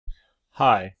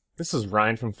Hi, this is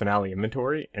Ryan from Finale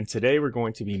Inventory, and today we're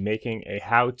going to be making a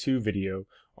how-to video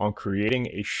on creating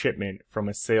a shipment from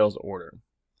a sales order.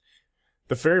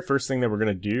 The very first thing that we're going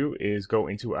to do is go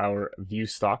into our View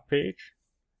Stock page,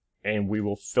 and we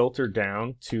will filter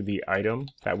down to the item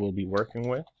that we'll be working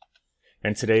with.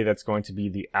 And today that's going to be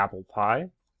the apple pie.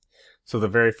 So the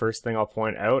very first thing I'll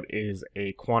point out is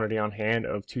a quantity on hand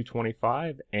of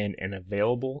 225 and an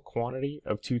available quantity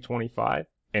of 225.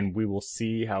 And we will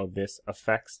see how this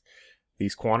affects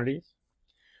these quantities.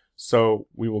 So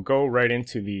we will go right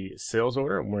into the sales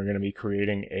order, and we're going to be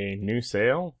creating a new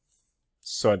sale.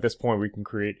 So at this point we can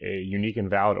create a unique and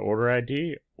valid order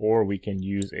ID, or we can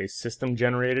use a system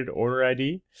generated order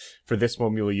ID. For this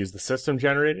one we will use the system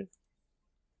generated.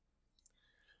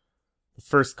 The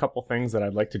first couple things that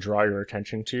I'd like to draw your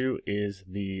attention to is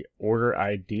the order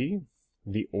ID,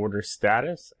 the order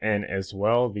status, and as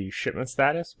well the shipment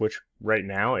status, which right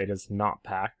now it is not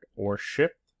packed or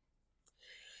shipped.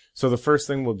 So the first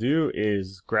thing we'll do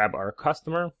is grab our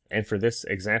customer, and for this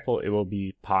example it will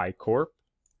be Pie Corp.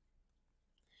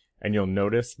 And you'll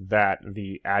notice that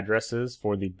the addresses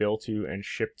for the bill to and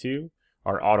ship to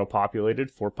are auto-populated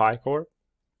for Pie Corp.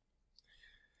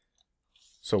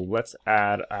 So let's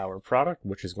add our product,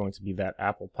 which is going to be that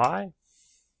apple pie,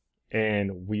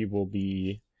 and we will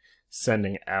be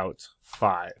sending out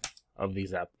 5 of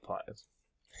these apple pies.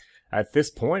 At this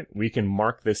point, we can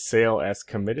mark this sale as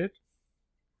committed,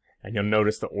 and you'll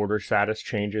notice the order status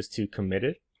changes to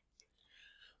committed.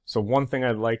 So one thing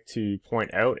I'd like to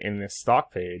point out in this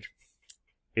stock page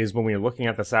is when we were looking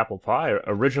at this apple pie,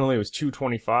 originally it was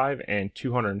 225 and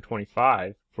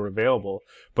 225 for available,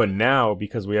 but now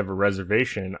because we have a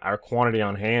reservation, our quantity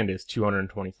on hand is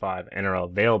 225 and our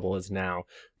available is now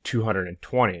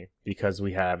 220 because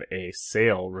we have a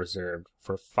sale reserved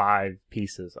for 5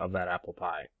 pieces of that apple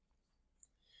pie.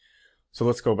 So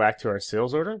let's go back to our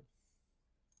sales order.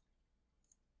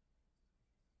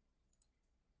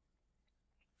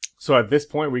 So at this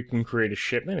point we can create a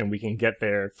shipment, and we can get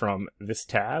there from this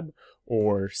tab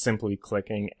or simply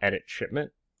clicking Edit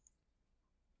Shipment.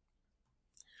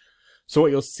 So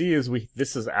what you'll see is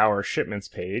this is our shipments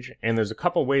page, and there's a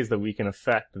couple ways that we can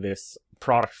affect this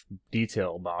product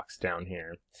detail box down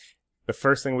here. The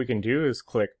first thing we can do is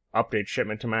click Update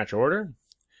Shipment to Match Order,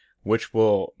 which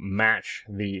will match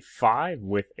the 5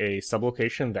 with a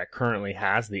sublocation that currently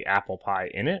has the apple pie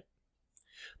in it.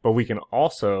 But we can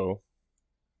also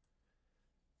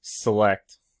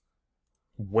select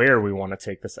where we want to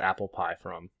take this apple pie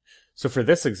from. So for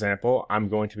this example, I'm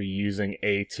going to be using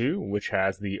A2, which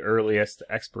has the earliest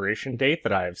expiration date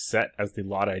that I have set as the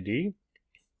lot ID.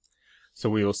 So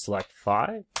we will select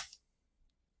 5.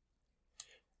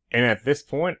 And at this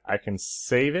point, I can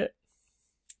save it,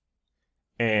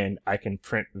 and I can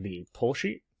print the pull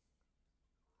sheet.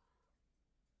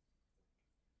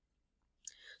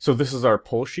 So this is our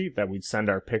pull sheet that we'd send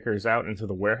our pickers out into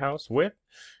the warehouse with,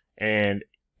 and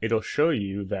it'll show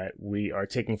you that we are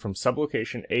taking from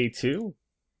sublocation A2.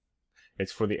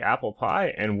 It's for the apple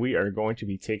pie, and we are going to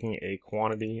be taking a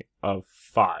quantity of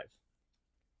 5.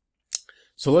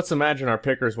 So let's imagine our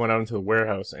pickers went out into the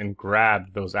warehouse and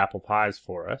grabbed those apple pies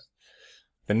for us.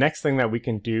 The next thing that we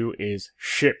can do is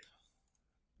ship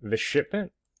the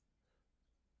shipment,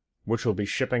 which will be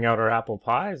shipping out our apple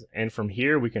pies, and from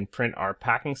here we can print our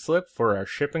packing slip for our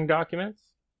shipping documents,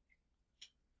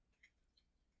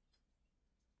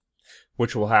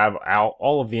 which will have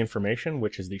all of the information,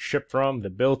 which is the ship from, the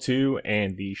bill to,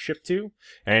 and the ship to,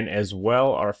 and as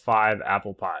well our 5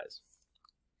 apple pies.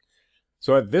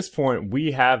 So at this point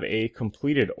we have a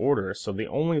completed order, so the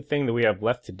only thing that we have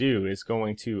left to do is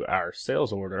going to our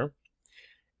sales order,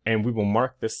 and we will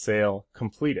mark this sale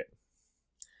completed.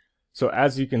 So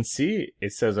as you can see,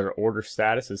 it says our order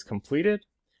status is completed,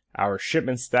 our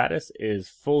shipment status is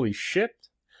fully shipped,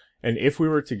 and if we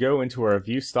were to go into our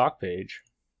View Stock page,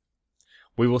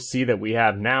 we will see that we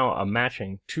have now a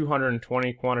matching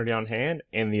 220 quantity on hand,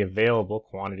 and the available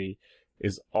quantity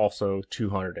is also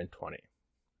 220.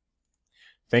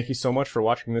 Thank you so much for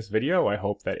watching this video. I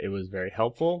hope that it was very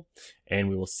helpful, and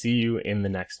we will see you in the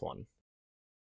next one.